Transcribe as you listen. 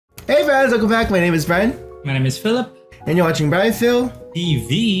Hey fans, welcome back. My name is Brian. My name is Philip. And you're watching BriPhil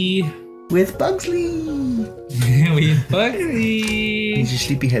TV. With Bugsley. With Bugsley. He's a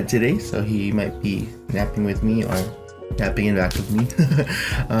sleepyhead today, so he might be napping with me or napping in back with me.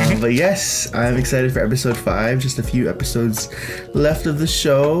 But yes, I'm excited for episode 5. Just a few episodes left of the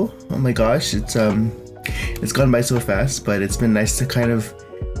show. Oh my gosh, it's gone by so fast, but it's been nice to kind of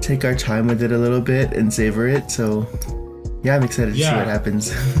take our time with it a little bit and savor it. So yeah, I'm excited to see what happens.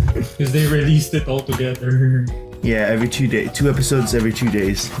 Because they released it all together. Yeah, every 2 days. 2 episodes every 2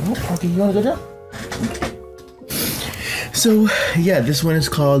 days. Oh, okay, you wanna go down? So yeah, this one is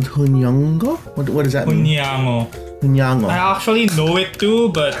called Hunyango. What does that mean? Hunyango. I actually know it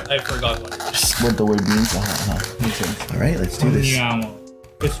too, but I forgot what it is. What the word means? Makes sense. Alright, let's do this. Hunyango.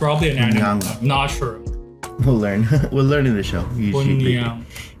 It's probably an anime. I'm not sure. We'll learn. We'll learn in the show.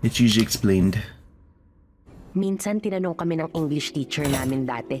 It's usually explained. Minsan tinanong kami ng English teacher namin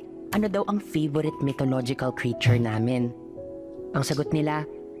dati, ano daw ang favorite mythological creature namin. Ang sagot nila,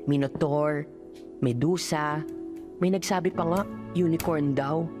 Minotaur, Medusa, may nagsabi pa nga, unicorn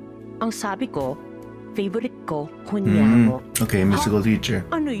daw. Ang sabi ko, favorite ko, Hunyango. Okay, mystical creature.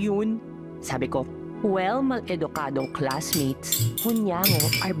 Ano yun? Sabi ko, well, mal-edukadong classmates,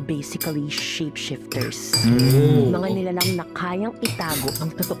 Hunyango are basically shapeshifters. Mga nilalang na kayang itago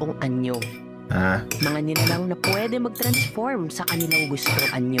ang totoong anyo. Mga nilalang na pwede mag-transform sa kanilang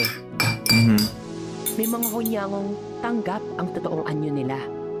gustong anyo. May mga Hunyangong tanggap ang totoong anyo nila.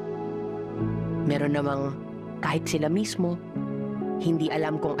 Meron namang kahit sila mismo, hindi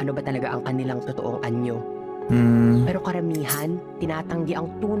alam kung ano ba talaga ang kanilang totoong anyo. Pero karamihan, tinatanggi ang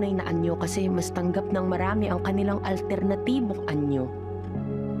tunay na anyo kasi mas tanggap ng marami ang kanilang alternatibong anyo.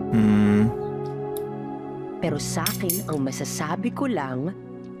 Pero sa akin, ang masasabi ko lang,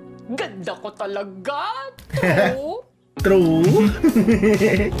 ganda ko talaga! True! True!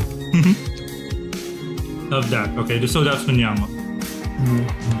 Love that. Okay, so that's Hunyango.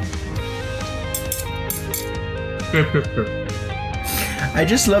 I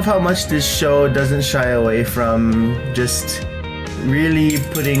just love how much this show doesn't shy away from just really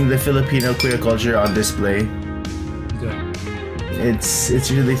putting the Filipino queer culture on display.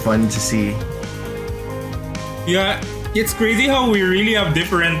 It's really fun to see. Yeah, it's crazy how we really have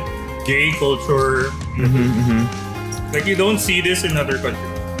different gay culture. Like you don't see this in other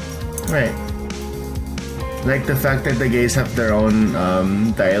countries. Right. Like the fact that the gays have their own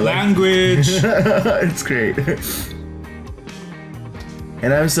dialect. Language. It's great.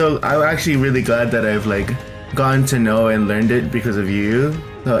 And I'm actually really glad that I've like gotten to know and learned it because of you.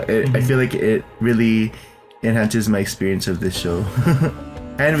 So I feel like it really enhances my experience of this show.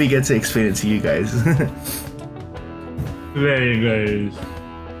 And we get to explain it to you guys. Very nice.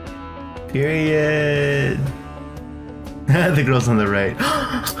 Period. The girl's on the right.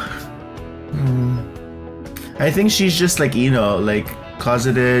 I think she's just like Ino, like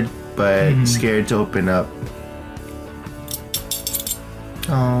closeted but scared to open up.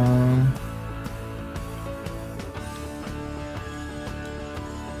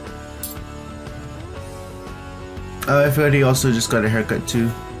 I've heard he also just got a haircut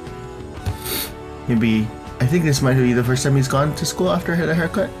too. Maybe, I think this might be the first time he's gone to school after the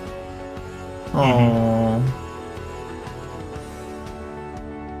haircut. Aww.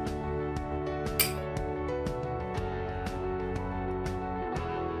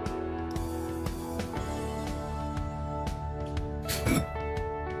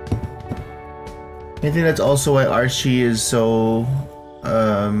 I think that's also why Archie is so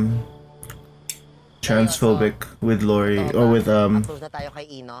transphobic with Lori or with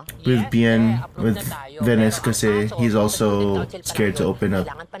Bien, with Venice kasi he's also scared to open up.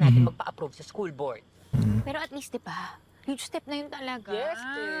 Pero at least diba, huge step na yun talaga.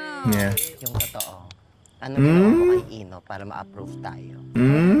 Yeah. Yung totoo. Ano ginawa mo kay Ino para ma-approve tayo?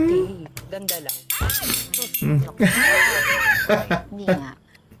 Ganda lang. Hindi nga.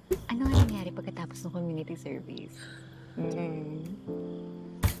 Ano ang nangyari pagkatapos ng community service?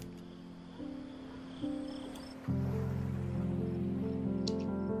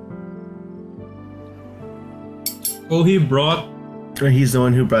 Oh, he brought... Or he's the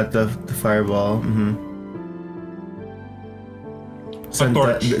one who brought the fireball. So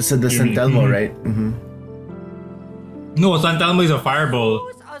the San Telmo, right? No, San Telmo is a fireball.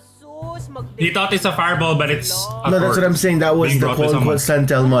 He thought it's a fireball, but it's a no, that's what I'm saying. That was the quote San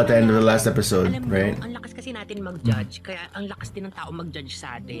Telmo at the end of the last episode, right? Ang lakas kasi natin mag-judge, kaya ang lakas din ng tao mag-judge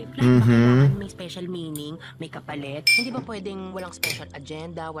sa atin. Lahat may special meaning, may kapalit. Hindi ba pwedeng walang special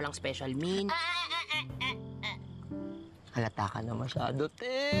agenda, walang special mean? Halata ka na masyado, te.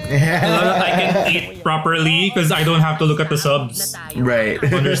 I can eat properly because I don't have to look at the subs. Right.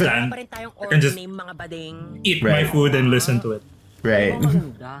 Understand? I can just eat my food and listen to it. Right.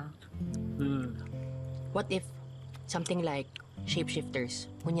 What if something like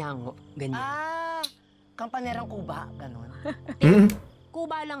shapeshifters, Hunyango, ganyan? Kampanerang kuba, ganon.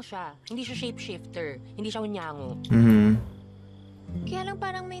 Kuba lang siya. Hindi siya shapeshifter. Hindi siya Hunyango. Kaya lang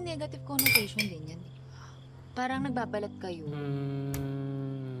parang may negative connotation din yan. Parang nagbabalat kayo.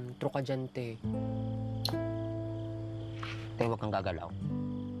 True ka dyan, te. Te, huwag kang gagalaw.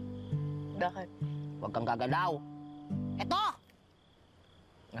 Bakit? Huwag kang gagalaw. Eto!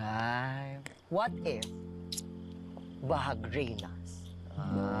 Ay, what if Bahag Reynas?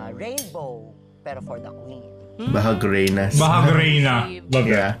 Rainbow, pero for the queen. Bahag Reynas. Bahag Reyna. Love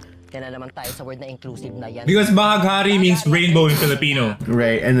Yeah. that. Kaya na naman tayo sa word na inclusive na yan. Because Bahag Hari means rainbow in Filipino.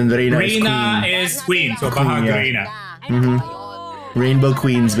 Right, and then the Reyna Reyna is is queen, queen. so Bahag yeah. Reyna. Rainbow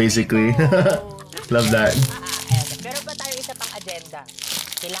queens, basically. Love that. Meron pa tayong isa pang agenda.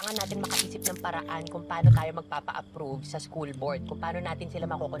 Kailangan natin makaisip ng paraan kung paano tayo magpapa-approve sa school board, kung paano natin sila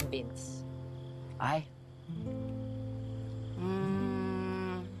mako-convince. Ay.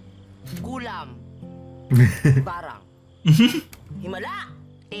 Gulam. Barang. Himala.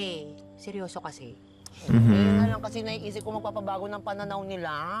 Seryoso kasi. Nga lang kasi naiisip ko magpapabago ng pananaw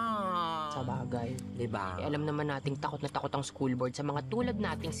nila. Sa bagay. Diba? Alam naman nating takot na takot ang school board sa mga tulad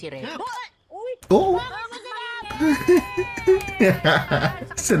nating si Red. Uy! Oh!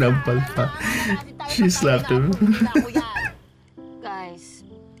 Sinampal pa. She slapped him. Guys,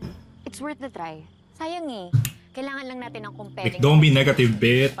 it's worth the try. Sayang eh. Kailangan lang natin ng compelling. Don't be negative,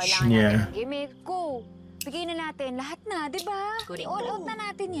 bitch. Kailangan Yeah. natin ng gimmick. Go! Bigay na natin. Lahat na, di ba? Correct. I-all out na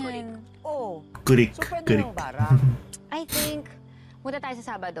natin yan. Oh, Kurik. super Kurik. na ng barang. I think, punta tayo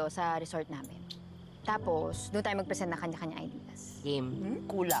sa Sabado sa resort namin. Tapos, doon tayo mag-present ng kanya-kanya ideas. Game.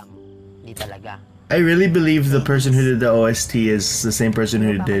 Kulam. Di talaga. I really believe the person who did the OST is the same person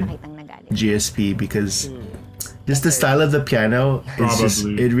who Hindi pa ako did nakitang nagalit. GSP because just the style of the piano is just,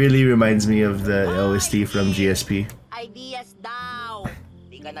 Probably. it really reminds me of the OST from GSP. Ideas daw.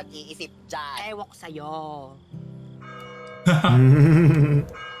 Di ka nag-iisip dyan. Ewan ko sa'yo.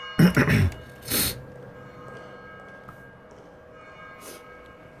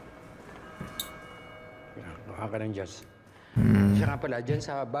 Baka ka ng Diyos. Siya nga pala, dyan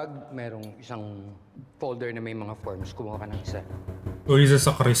sa bag, merong isang folder na may mga forms. Kumuha ka ng isa. So he's a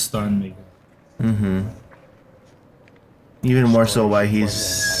sacristan. Like. Even more so why Para he's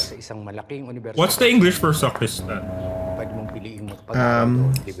sa isang malaking universo. What's the English for sacristan? Pwede mong piliin mo pag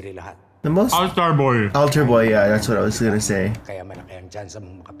libre lahat. the most Altar boy. altar boy. Yeah, that's what I was gonna say. Kaya malaki ang chance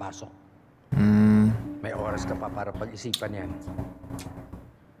mong makapasok. May oras ka pa para pag-isipan yan.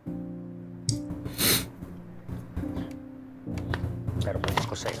 Pero kung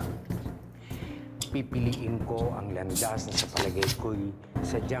ako sa'yo, pipiliin ko ang landas na sa palagay ko'y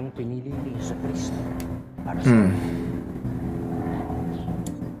sadyang pinili ni Jesucristo para sa'yo.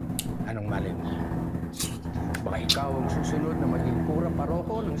 Anong malay mo? Baka ikaw ang susunod na maging pura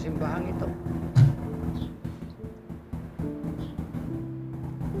paroko ng simbahang ito.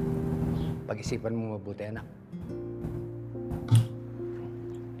 Pag-isipan mo mabuti, anak.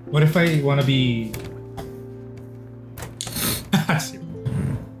 What if I wanna be...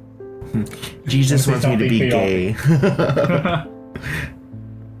 Jesus Say wants me to be something gay.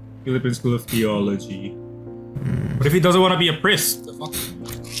 Philippine School of Theology. What if he doesn't want to be a priest? The fuck?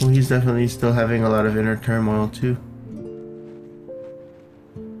 Well, he's definitely still having a lot of inner turmoil too.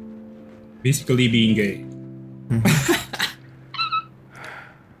 Basically being gay.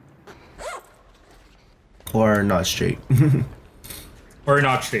 Or not straight. Or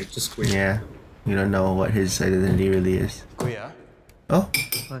not straight, just queer. Yeah. You don't know what his identity really is. Kuya? Oh.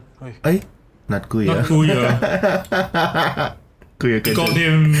 Ay. Not kuya. Not kuya. Kuya You called kasi.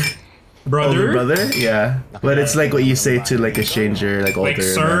 him brother? Older brother? Yeah. But it's like what you say to like a stranger, like older. Like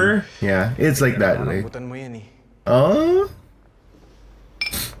sir? than- Yeah. It's like that. Like, Nakalimutan mo yan eh. oh.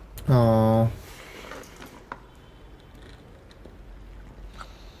 Oh.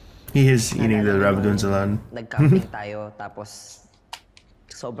 He is eating the rabadoons alone. Nag-camping tayo, tapos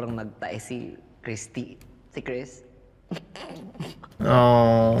sobrang nagtae si Christy. Si Chris.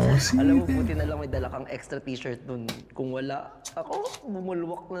 Oh. Alam mo, buti na lang may dala kang extra t-shirt dun. Kung wala, ako,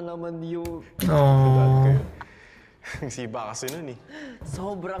 bumulwak na naman yun. Oh. Ang siba kasi nun eh.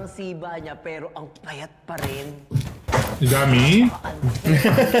 Sobrang siba niya, pero ang payat pa rin. Is that me?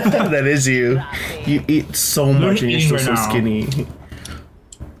 That is you. You eat so much and you're still so Now. skinny.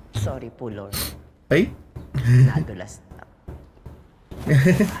 Sorry po, Lord. Ay? Nadulas na.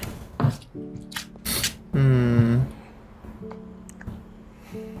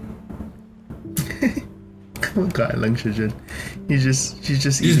 Magalang siya dyan.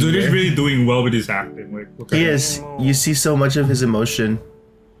 She's He's really doing well with his acting. Like, okay. He is. You see so much of his emotion,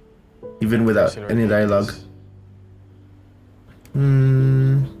 even without any dialogue.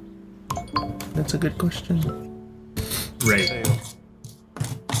 That's a good question. Right.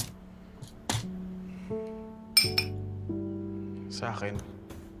 Sa akin.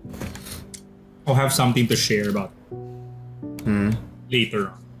 I'll have something to share about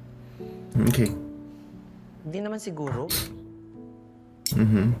later on. Okay. Hindi naman siguro.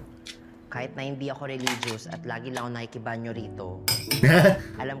 Kahit na hindi ako religious at lagi lang ako nakikibanyo rito,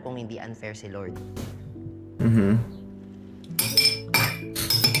 alam kong hindi unfair si Lord.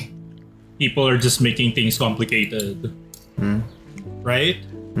 People are just making things complicated. Right?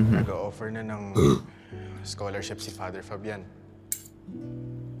 Nag-offer na ng scholarship si Father Fabian.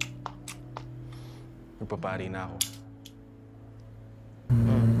 Magpapari na ako.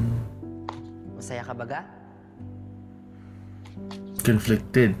 Masaya ka baga?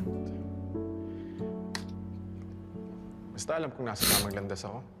 Conflicted. Basta alam kong nasa tamang landas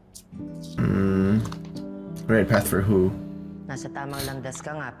ako. Right path for who? Nasa tamang landas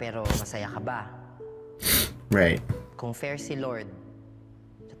ka nga pero masaya ka ba? Right. Kung fair si Lord,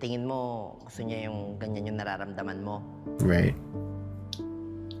 sa tingin mo gusto niya yung ganyan yung nararamdaman mo? Right.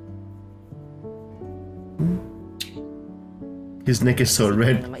 His neck is so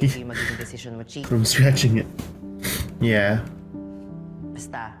red Hindi na magiging decision mo, Chi. from scratching it. Yeah.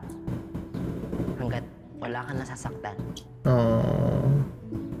 Basta, hanggat wala kang nasasaktan, Oh.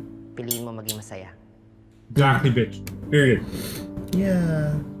 piliin mo maging masaya. Exactly, bitch. Period.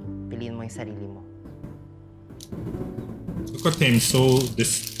 Yeah. Piliin mo yung sarili mo. Look at him, so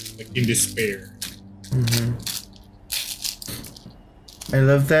in despair. I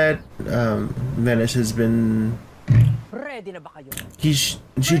love that Venice has been. Ready na ba kayo?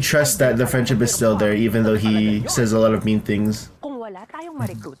 She trusts that the friendship is still there, even though he says a lot of mean things. Kung wala tayong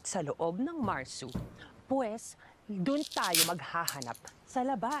ma-recruit sa loob ng Marsu, pues, dun tayo maghahanap sa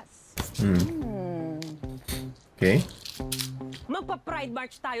labas. Okay. Magpa-Pride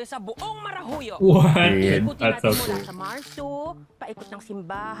March tayo sa buong Marahuyo. What? Period. Ikutin That's natin so mula cool. sa Marsu, paikot ng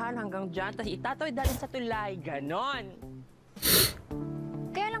simbahan hanggang dyan, tapos itatoy dalhin sa tulay. Ganon.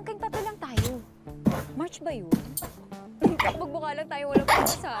 Kaya lang, King, tatlo lang tayo. March ba yun? Magbuka lang tayo, walang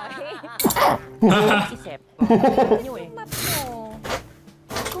pagsasahe. Isip. Nyo eh. Map mo.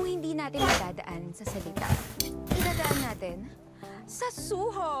 Kung hindi natin madadaan sa salita, idadaan natin sa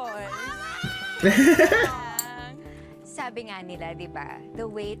suhol. Sabi nga nila, di ba? The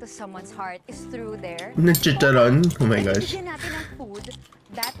way to someone's heart is through their... Nachicharon. Oh my gosh. Bigyan natin ng food.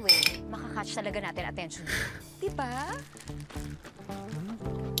 That way, makakatch talaga natin attention. Di ba?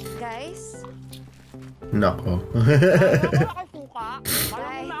 Guys? Nako. Suka.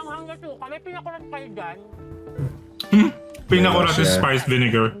 Malamang maanghang na suka. May pinakulat kayo dyan. Pinakulat Siya. is spiced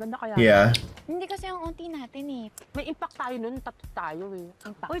vinegar. Ganda kaya. Yeah. Hindi kasi ang unti natin eh. May impact tayo nun. Tatlo tayo eh.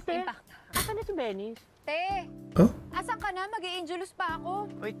 Impact. Uy, te. Impact. Asan na si Benny? Te, Oh? asan ka na? Mag-i-injulus pa ako.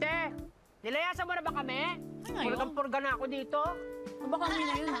 Uy, te. Nilayasan mo na ba kami? Purgang-purga na ako dito. Baka kami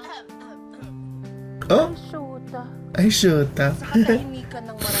na yun, ha? Oh? Shoota. Ay, shoota. Sa katahimikan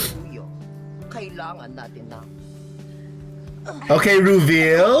ng Marahuyo, kailangan natin na Okay,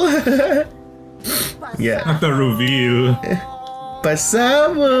 reveal. Yeah. At the reveal.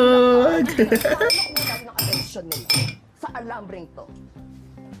 Pasabog. makuha ng atensyon nila sa alambring to.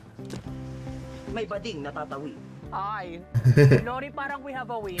 May bading natatawid. Ay. Lori, parang we have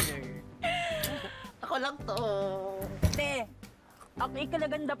a winner. Ako lang to. Te, ang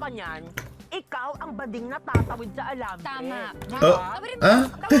ikalaganda pa niyan, ikaw ang bading natatawid sa alam. Tama. Oh. Tawirin mo. Ah?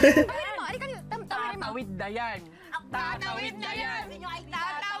 Tawirin mo. Alika dito. Tawirin mo. Tatawid na yan. Tatawid na yan.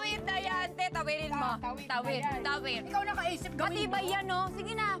 Tatawid na yan. Te, tawirin mo. Tawid. Tawid. Ikaw nakaisip gawin mo. Matibay yan, no?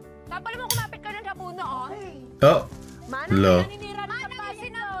 Sige na. Kapal mo kumapit ka na sa puno, oh. Oh. Manang, Lo. naninira na sa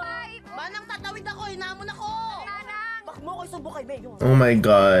pasit mo. Manang tatawid ako, hinamon ako! Manang. Bak mo ko'y subo kay Bego. Oh my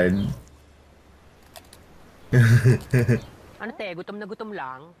god. Ano te, gutom na gutom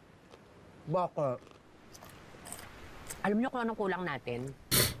lang. Baka. Alam niyo kung anong kulang natin?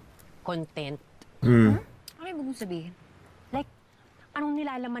 Content. Ano yung mong sabihin? Like, anong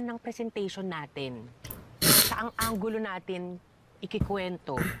nilalaman ng presentation natin? Saang angulo natin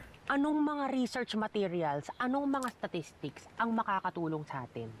ikikwento? Anong mga research materials, anong mga statistics ang makakatulong sa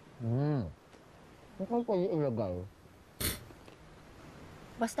atin? Mukhang pwede ilagay.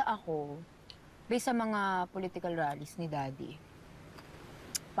 Basta ako, based sa mga political rallies ni Daddy,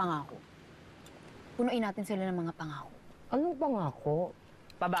 pangako. Punuin natin sila ng mga pangako. Anong pangako?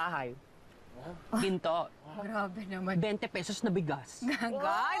 Pabahay. Ginto. Grabe naman. 20 pesos na bigas.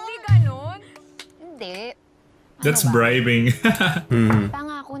 Gaga, hindi ganun. Hindi. That's Ano ba? bribing.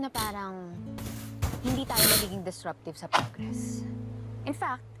 Pangako na parang hindi tayo magiging disruptive sa progress. In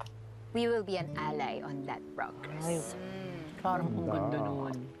fact, we will be an ally on that progress. Parang ang ganda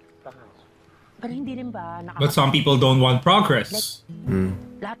nun. Pero hindi rin ba But some people don't want progress.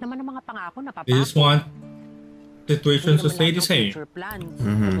 lahat naman ng mga pangako napapako. They just want situations to stay the same. Future plans,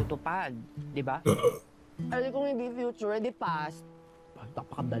 matutupad, di ba? Ay, kung hindi future, di past.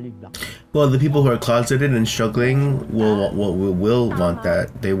 Napakadalig lang. Well, the people who are closeted and struggling will want that.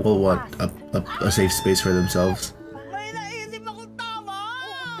 They will want a safe space for themselves. May naisip akong tama!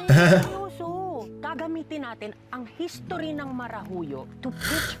 Seryoso, gagamitin natin ang history ng Marahuyo to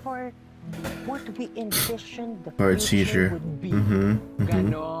pitch for what we envision the For its future. would be.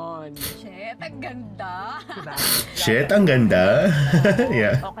 Ganon. Shit, ang ganda. Diba? Shit, ang ganda.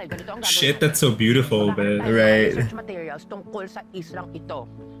 Yeah. Okay, ganito ang gagawin. Shit, that's so beautiful, Maghahanap man. tayo ng Right. research materials tungkol sa islang ito.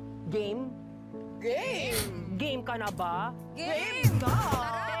 Game? Game! Game ka na ba? Game!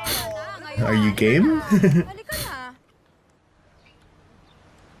 Tara na, ngayon. Are you game? Halika na.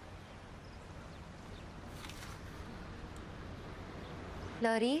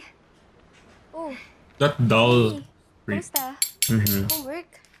 Lori? Oh, That dull. kamusta? Homework?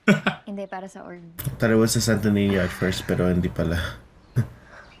 Hindi, para sa org. Thought it was a Santo Niño at first, pero hindi pala.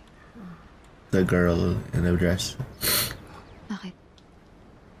 The girl in the dress. Bakit?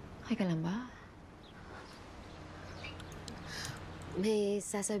 Okay ka lang ba? May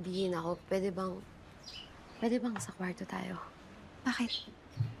sasabihin ako. Pwede bang sa kwarto tayo? Bakit?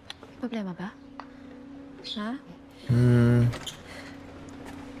 Problema ba? Ha?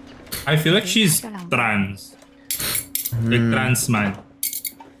 I feel like she's trans. Like trans man.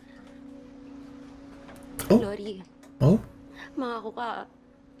 Oh. Lori, Oh, mangako ka.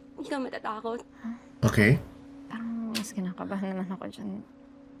 Hindi ka matatakot. okay. Parang mas kinakabahan naman ako dyan.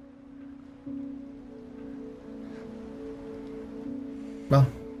 Well,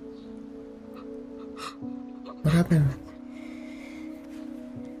 what happened?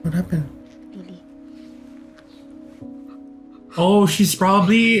 What happened? Really? Oh, she's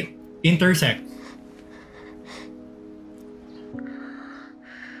probably intersex.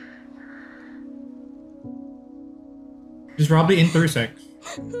 She's probably intersex.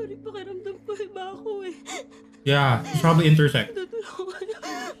 Lori, pakiramdam pa ba ako eh. Yeah, she's probably intersex. Matutulungan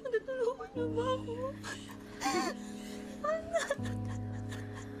niyo ba ako?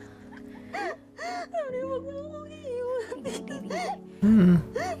 Lori, wag mo akong iiwan.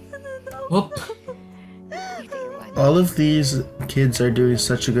 Whoop. All of these kids are doing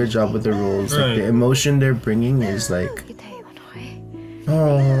such a good job with their roles. Like the Right. emotion they're bringing is like, Kita yun, okay?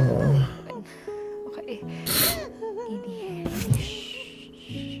 oh. Okay. Hindi.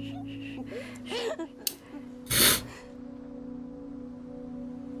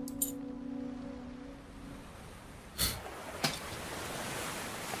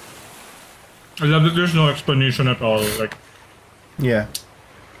 I love that there's no explanation at all. Like, Yeah.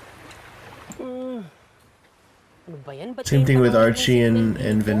 Ano ba yan? Ba't Same yung thing with tanong Archie ng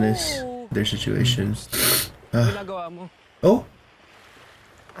and Venice. Their situations. Ginagawa mo. Oh,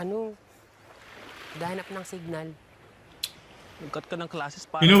 Ano? Gahanap ng signal. Nag-cut ka ng classes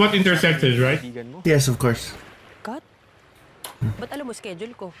para... you know what intersex is, right? Kaibigan mo. yes, of course. Cut? Ba't alam mo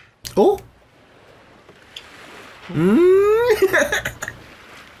schedule ko? Oh.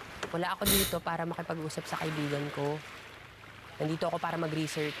 Wala ako dito para makipag-usap sa kaibigan ko. Nandito ako para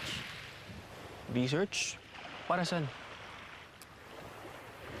mag-research. Research? Para saan?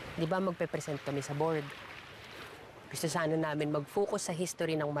 Di ba magpe-present kami sa board? Gusto sana namin mag-focus sa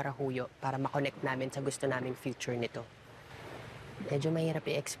history ng Marahuyo para makonect namin sa gusto naming future nito. Medyo mahirap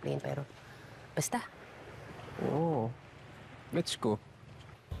i-explain pero basta. Oo. Gets ko.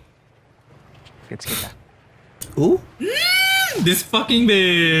 Gets kita. Ooh. This fucking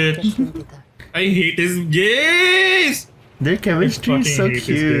bitch. Question kita. I hate this gays. Their chemistry is so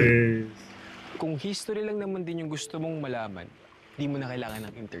cute. Kung history lang naman din yung gusto mong malaman, di mo na kailangan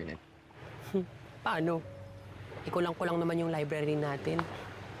ng internet. Paano? Ikulang-kulang naman yung library natin.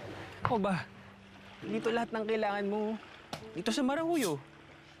 Ako ba? Dito lahat ng kailangan mo. Dito sa Marahuyo.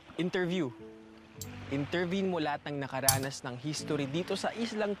 Interview. Interviewin mo lahat ng nakaranas ng history dito sa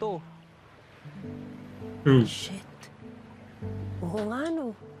islang to. True. Shit. Oo nga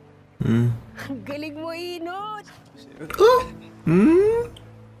no. Ang galing mo, Inot!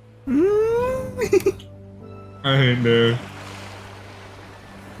 I hate this.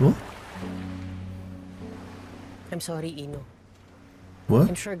 What? I'm sorry, Ino. What?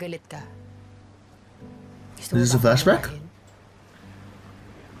 I'm sure galit ka. Gusto Is this mo a ba flashback? akong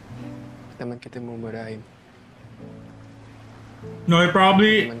Bakit naman kita mumurahin? No, I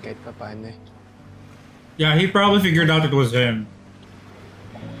probably... Naman kahit pa paano eh. Yeah, he probably figured out it was him.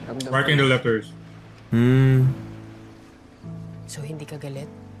 Marking the letters. So, hindi ka galit?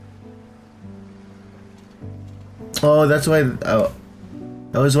 Oh, that's why.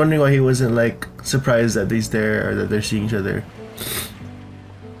 I was wondering why he wasn't like surprised that he's there or that they're seeing each other.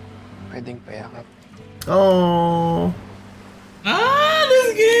 Pwedeng payakap. Oh.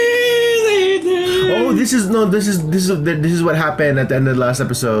 This kid! Oh, this is what happened at the end of the last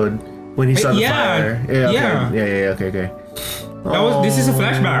episode when he saw the fire. Yeah. Okay. This is a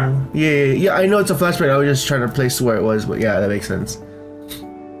flashback. Yeah. I know it's a flashback. I was just trying to place where it was, but yeah, that makes sense.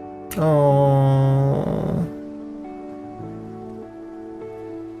 Oh.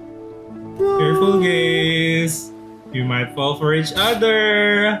 Careful, guys. You might fall for each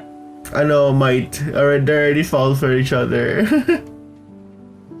other. I know, might. They already fall for each other.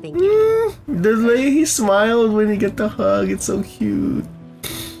 Thank you. The way he smiled when he get the hug, it's so cute.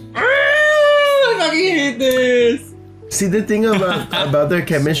 I fucking hate this. See, the thing about their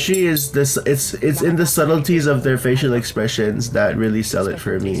chemistry is this. It's in the subtleties of their facial expressions that really sell it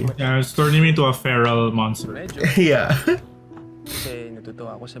for me. Yeah, it's turning me into a feral monster. Yeah. Kasi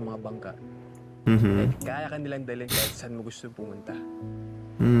natutuwa ako sa mga bangka. Kaya ka nilang dalhin kahit saan mo gusto pumunta.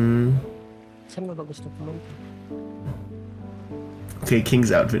 Saan mo ba gusto pumunta? Okay,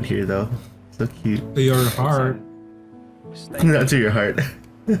 King's outfit here though. So cute. To your heart. Not to your heart.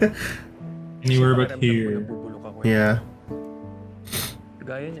 Anywhere but here. Yeah.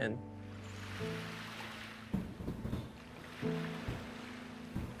 Gaya niyan.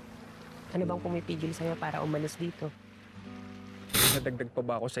 Ano bang pumipigil sa'yo para umalis dito? Nadagdag pa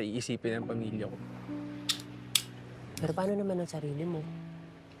ba ako sa iisipin ng pamilya ko? Pero paano naman ang sarili mo?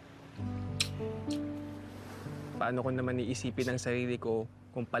 Paano ko naman iisipin ang sarili ko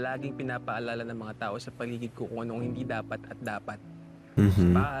kung palaging pinapaalala ng mga tao sa paligid ko kung anong hindi dapat at dapat? Sa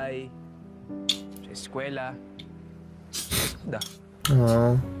bahay, sa eskwela,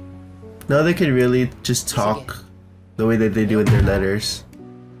 Oh. Now they can really just talk the way that they do in their letters.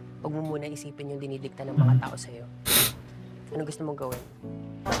 Huwag mo muna isipin yung dinidikta ng mga tao sa'yo. Ano gusto mong gawin?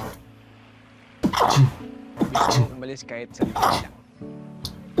 Gusto ko umalis kahit sa likod lang.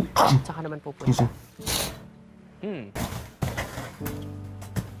 Saka naman pupunta.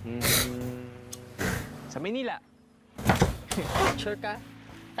 Sa Manila. Sure ka?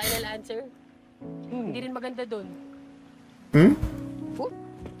 Final answer? Hindi rin maganda dun.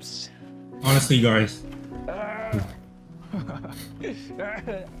 Oops. Honestly, guys.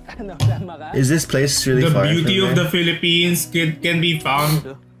 Ano, tama ka? Is this place really The far beauty from of there? the Philippines can be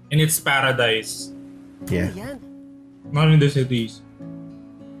found in its paradise. Yeah. Not in the cities.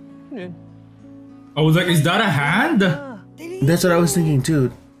 I was like, is that a hand? That's what I was thinking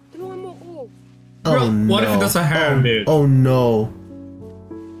too. Bro, Oh no. what if that's a hand, dude? Oh no.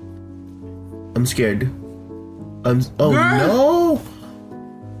 I'm scared. Oh no.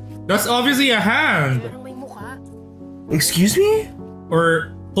 That's obviously a hand. Excuse me?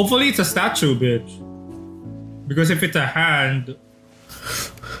 Or hopefully it's a statue, bitch. Because if it's a hand,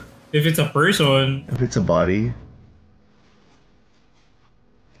 if it's a person, If it's a body.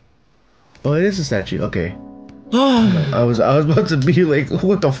 Oh, it is a statue. Okay. I was about to be like,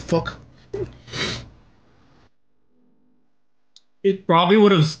 what the fuck? it probably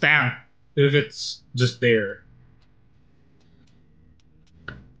would have stank if it's just there.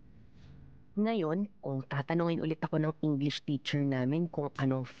 Ngayon, kung tatanungin ulit ako ng English teacher namin kung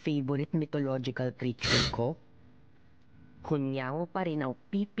ano favorite mythological creature ko, Hunyango pa rin ang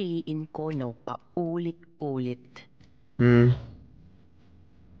pipiliin ko ng paulit-ulit.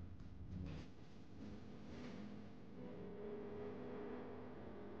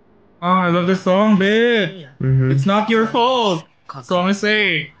 Oh, I love this song, bitch. It's not your fault. Song is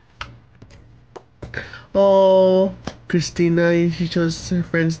saying. Oh, Christina, she chose her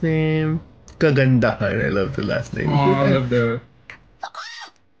friend's name. Kagandahan. I love the last name. Oh, I love the.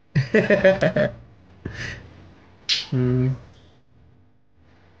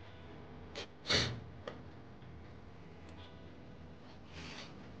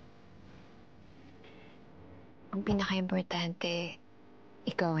 Ang pinaka-importante,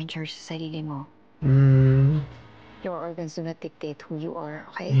 ikaw ang charge sa sarili mo. Your organs do not dictate who you are,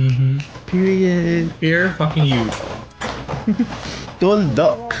 okay? Period. Here, fucking you.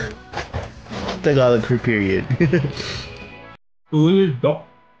 Tuldok. Tagalog for period. Tuldok.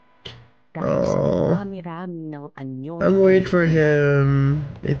 Oh. Rami-rami ng anyo. I'm worried for him.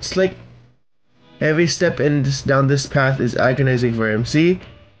 It's like every step down this path is agonizing for him. See?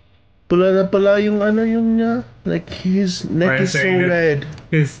 Pula na pala yung ano yung niya. Like his neck is so red.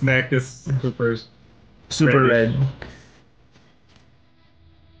 His neck is super red.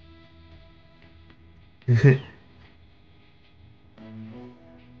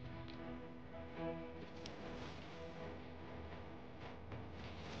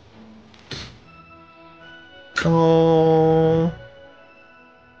 Oh.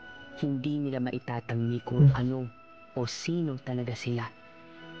 Hindi nila maitatanggi kung ano o sino talaga sila.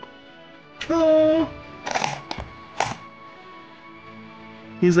 Oh.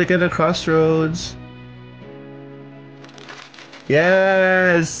 He's like at a crossroads.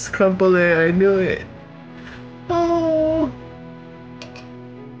 Yes, crumple it. I knew it. Oh.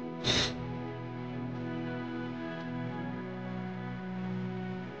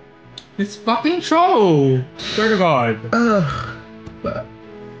 It's fucking show. Swear to God.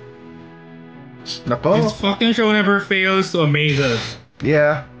 Nako. This fucking show never fails to amaze us.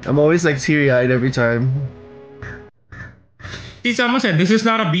 Yeah, I'm always like teary-eyed every time. See, someone said this is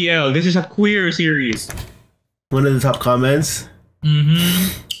not a BL. This is a queer series. One of the top comments.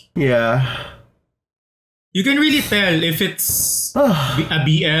 Yeah. You can really tell if it's a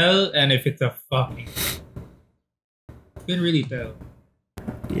BL and if it's a fucking. You can really tell.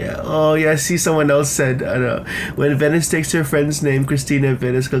 Yeah. Oh, yeah. See, someone else said, when Venice takes her friend's name, Christina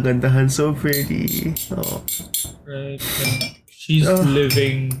Venice kagandahan, so pretty. Oh. Right. And she's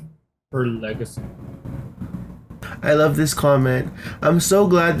living her legacy. I love this comment. I'm so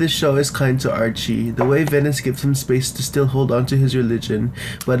glad this show is kind to Archie. The way Venice gives him space to still hold on to his religion,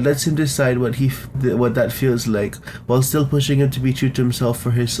 but lets him decide what that feels like, while still pushing him to be true to himself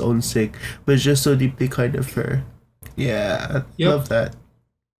for his own sake, was just so deeply kind of her. Yeah, I love that.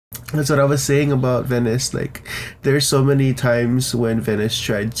 That's what I was saying about Venice. Like, there's so many times when Venice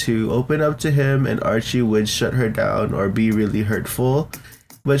tried to open up to him and Archie would shut her down or be really hurtful.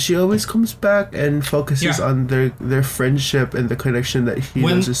 But she always comes back and focuses on their friendship and the connection that he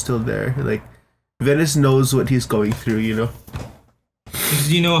knows is still there. Like, Venice knows what he's going through, you know?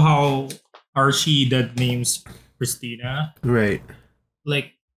 Because you know how Archie that names Christina? Right.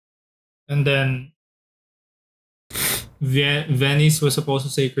 Like, and then Venice was supposed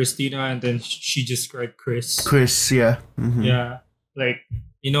to say Christina and then she just cried Chris. Chris, yeah. Mm-hmm. Yeah. Like,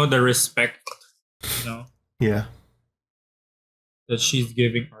 you know, the respect, you know? Yeah. That she's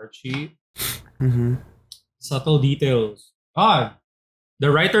giving Archie. Mm-hmm. Subtle details. The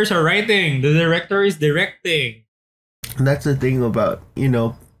writers are writing. The director is directing. And that's the thing about, you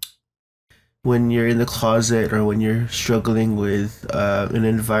know, when you're in the closet or when you're struggling with an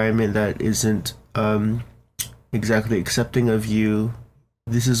environment that isn't exactly accepting of you,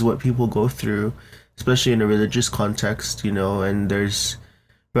 this is what people go through, especially in a religious context, you know, and there's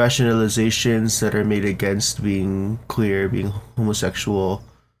rationalizations that are made against being queer, being homosexual,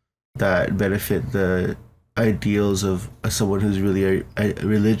 that benefit the ideals of someone who's really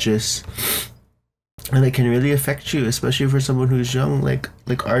religious, and it can really affect you, especially for someone who's young, like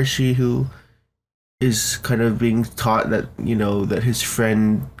Archie, who is kind of being taught that, you know, that his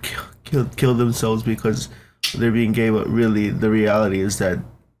friend killed themselves because they're being gay, but really the reality is that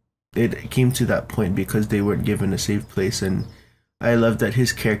it came to that point because they weren't given a safe place. And I love that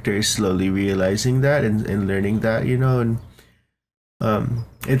his character is slowly realizing that and learning that, you know, and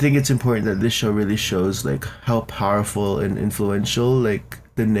I think it's important that this show really shows like how powerful and influential like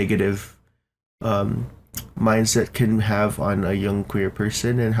the negative mindset can have on a young queer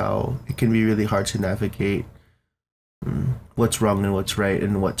person, and how it can be really hard to navigate what's wrong and what's right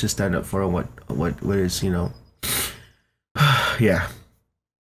and what to stand up for and what is, you know. Yeah.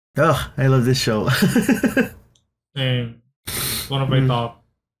 Oh, I love this show. And one of my top.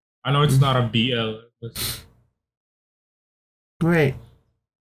 I know it's not a BL. But... Right.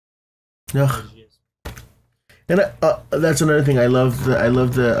 Ugh. And that's another thing. I love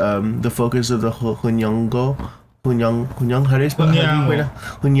the focus of the Hunyango. How do you spell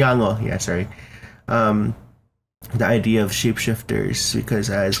Hunyango. Yeah, sorry. The idea of shapeshifters, because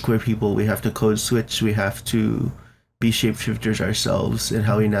as queer people we have to code switch, we have to be shapeshifters ourselves in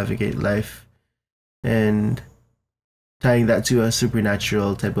how we navigate life, and tying that to a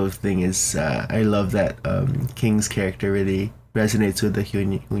supernatural type of thing is I love that King's character really resonates with the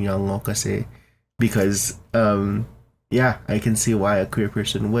Hunyango kasi, because yeah, I can see why a queer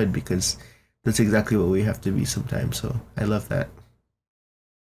person would, because that's exactly what we have to be sometimes. So I love that.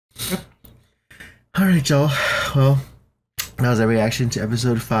 Alright, y'all. Well, that was our reaction to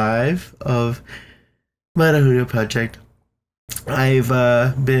episode 5 of Marahuyo Project.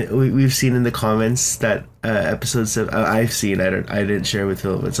 We've seen in the comments that episodes of I've seen, I didn't share with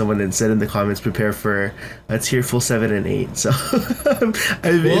Phil, but someone had said in the comments, prepare for a tearful 7 and 8. So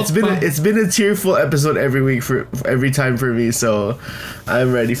it's been a tearful episode every week for every time for me, so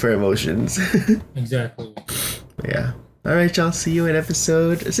I'm ready for emotions. Exactly. Yeah. Alright, y'all, see you in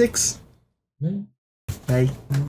episode 6. Bye.